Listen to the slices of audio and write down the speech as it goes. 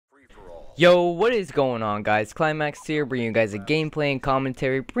Yo, what is going on, guys? Climaxed here, bringing you guys a gameplay and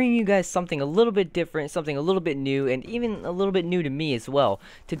commentary, bringing you guys something a little bit different, something a little bit new, and even a little bit new to me as well.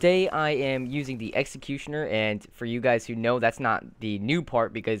 Today, I am using the Executioner, and for you guys who know, that's not the new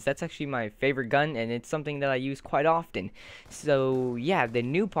part, because that's actually my favorite gun, and it's something that I use quite often. So, yeah, the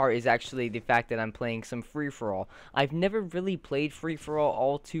new part is actually the fact that I'm playing some free-for-all. I've never really played free-for-all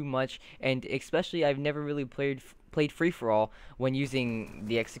all too much, and especially I've never really played free-for-all when using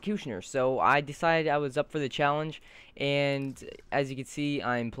the Executioner. So I decided I was up for the challenge, and as you can see,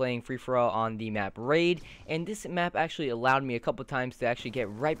 I'm playing free-for-all on the map Raid, and this map actually allowed me a couple times to actually get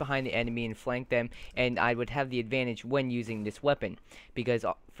right behind the enemy and flank them, and I would have the advantage when using this weapon, because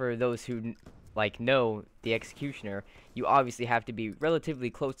for those who know the Executioner, you obviously have to be relatively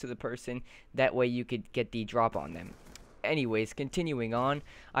close to the person, that way you could get the drop on them. Anyways, continuing on,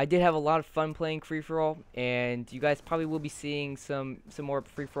 I did have a lot of fun playing free-for-all, and you guys probably will be seeing some more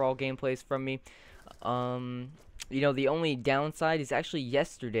free-for-all gameplays from me. The only downside is actually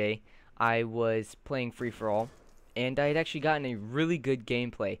yesterday I was playing free-for-all, and I had actually gotten a really good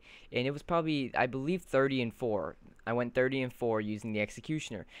gameplay, and it was probably, I believe, 30 and 4. I went 30 and 4 using the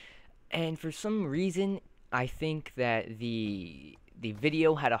Executioner, and for some reason, I think that the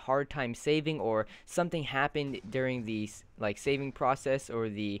video had a hard time saving, or something happened during the saving process or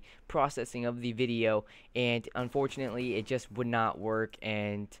the processing of the video, and unfortunately it just would not work.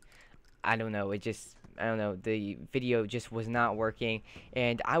 And I don't know, the video just was not working,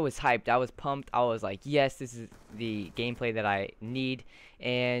 and I was hyped, I was pumped, I was like, yes, this is the gameplay that I need,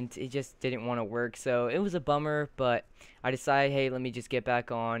 and it just didn't want to work. So it was a bummer, but I decided, hey, let me just get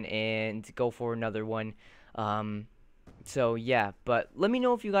back on and go for another one. So yeah, but let me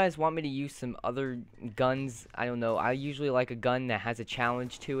know if you guys want me to use some other guns. I don't know, I usually like a gun that has a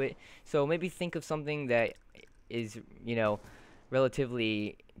challenge to it, so maybe think of something that is,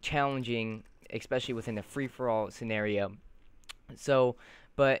 relatively challenging, especially within a free-for-all scenario. So,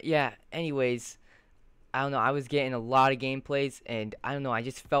 but yeah, anyways, I don't know, I was getting a lot of gameplays, and I don't know, I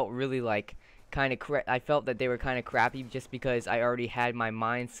just felt really I felt that they were kind of crappy just because I already had my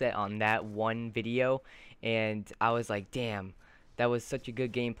mindset on that one video, and I was like, damn, that was such a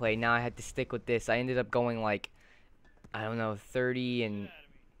good gameplay. Now I had to stick with this. I ended up going like, I don't know, 30 and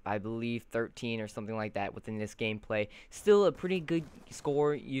I believe 13 or something like that within this gameplay. Still a pretty good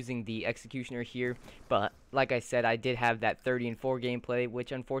score using the Executioner here, but like I said, I did have that 30 and 4 gameplay,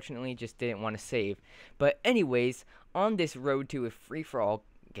 which unfortunately just didn't want to save. But anyways, on this road to a free-for-all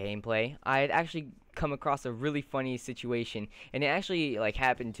gameplay, I had actually come across a really funny situation, and it actually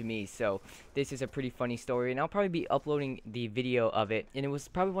happened to me. So this is a pretty funny story, and I'll probably be uploading the video of it, and it was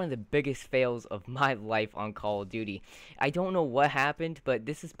probably one of the biggest fails of my life on Call of Duty. I don't know what happened, but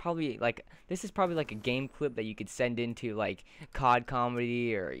this is probably like a game clip that you could send into like COD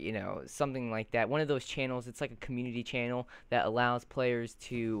Comedy, or something like that, one of those channels. It's like a community channel that allows players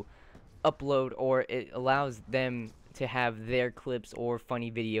to upload, or it allows them to have their clips or funny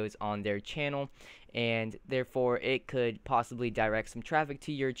videos on their channel, and therefore it could possibly direct some traffic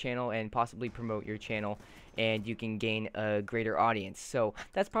to your channel and possibly promote your channel, and you can gain a greater audience. So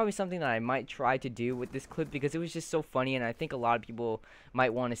that's probably something that I might try to do with this clip, because it was just so funny, and I think a lot of people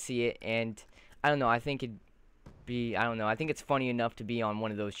might want to see it. And I don't know, I think I think it's funny enough to be on one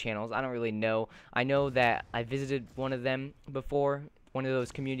of those channels. I don't really know. I know that I visited one of them before, one of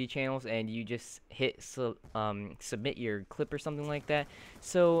those community channels, and you just hit submit your clip or something like that.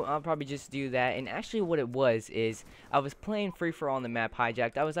 So I'll probably just do that. And actually what it was is, I was playing free-for-all on the map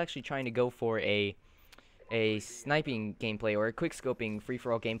Hijacked. I was actually trying to go for a sniping gameplay, or a quick scoping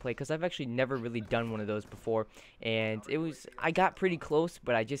free-for-all gameplay, because I've actually never really done one of those before, and I got pretty close,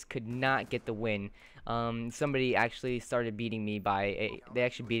 but I just could not get the win. Somebody actually started beating me by they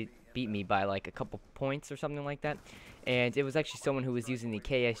actually beat me by like a couple points or something like that, and it was actually someone who was using the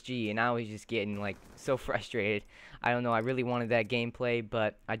KSG, and I was just getting like so frustrated. I don't know, I really wanted that gameplay,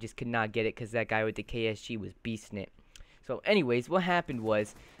 but I just could not get it because that guy with the KSG was beasting it. So anyways, what happened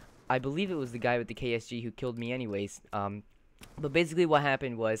was, I believe it was the guy with the KSG who killed me anyways. But basically what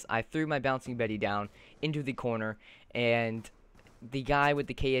happened was, I threw my bouncing Betty down into the corner, and the guy with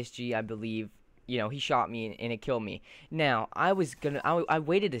the KSG, I believe, he shot me, and it killed me. Now, I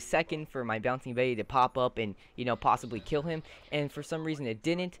waited a second for my bouncing Betty to pop up and, possibly kill him, and for some reason it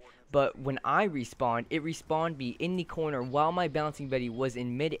didn't. But when I respawned, it respawned me in the corner while my bouncing Betty was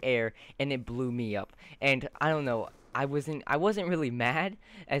in mid-air, and it blew me up. And I don't know, I wasn't really mad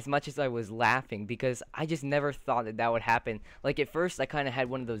as much as I was laughing, because I just never thought that that would happen. Like, at first I kind of had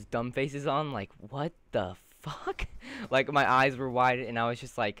one of those dumb faces on, like, what the fuck? Like, my eyes were wide, and I was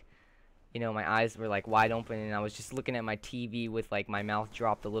just like, you know, my eyes were like wide open, and I was just looking at my TV with like my mouth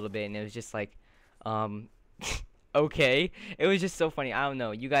dropped a little bit, and it was just like, um, okay. It was just so funny. I don't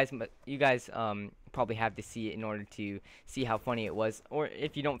know. You guys probably have to see it in order to see how funny it was. Or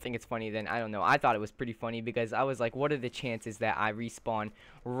if you don't think it's funny, then I don't know. I thought it was pretty funny because I was like, what are the chances that I respawn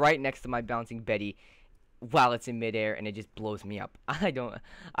right next to my bouncing Betty while it's in midair and it just blows me up? I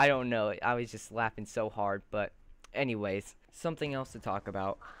don't know. I was just laughing so hard. But anyways, something else to talk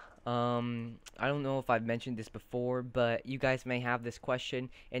about. I don't know if I've mentioned this before, but you guys may have this question,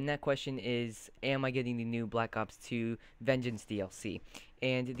 and that question is, am I getting the new Black Ops 2 Vengeance DLC?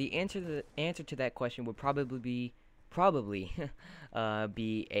 And the answer to that question would probably be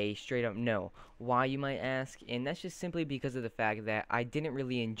a straight up no. Why, you might ask? And that's just simply because of the fact that I didn't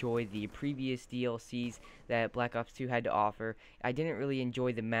really enjoy the previous DLCs that Black Ops 2 had to offer. I didn't really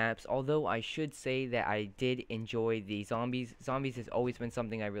enjoy the maps, although I should say that I did enjoy the zombies. Zombies has always been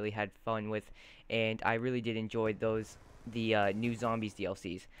something I really had fun with, and I really did enjoy the new zombies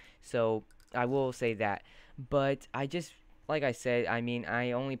DLCs. So I will say that. But like I said, I mean,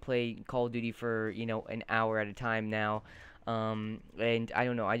 I only play Call of Duty for, you know, an hour at a time now, and I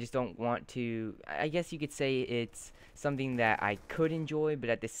don't know, I just don't want to. I guess you could say it's something that I could enjoy, but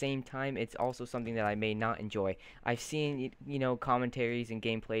at the same time, it's also something that I may not enjoy. I've seen, you know, commentaries and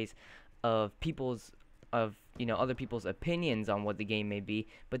gameplays of other people's opinions on what the game may be,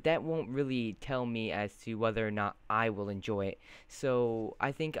 but that won't really tell me as to whether or not I will enjoy it. So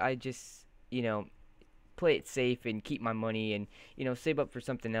I think I just, you know, play it safe and keep my money and, you know, save up for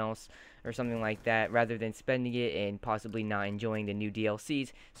something else or something like that rather than spending it and possibly not enjoying the new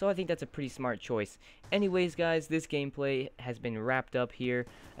DLCs. So I think that's a pretty smart choice. Anyways, guys, this gameplay has been wrapped up here.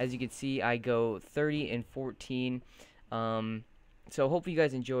 As you can see, I go 30 and 14. So hopefully you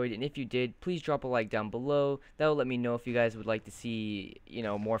guys enjoyed, and if you did, please drop a like down below. That will let me know if you guys would like to see, you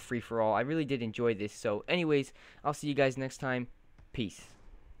know, more free-for-all. I really did enjoy this. So anyways, I'll see you guys next time. Peace.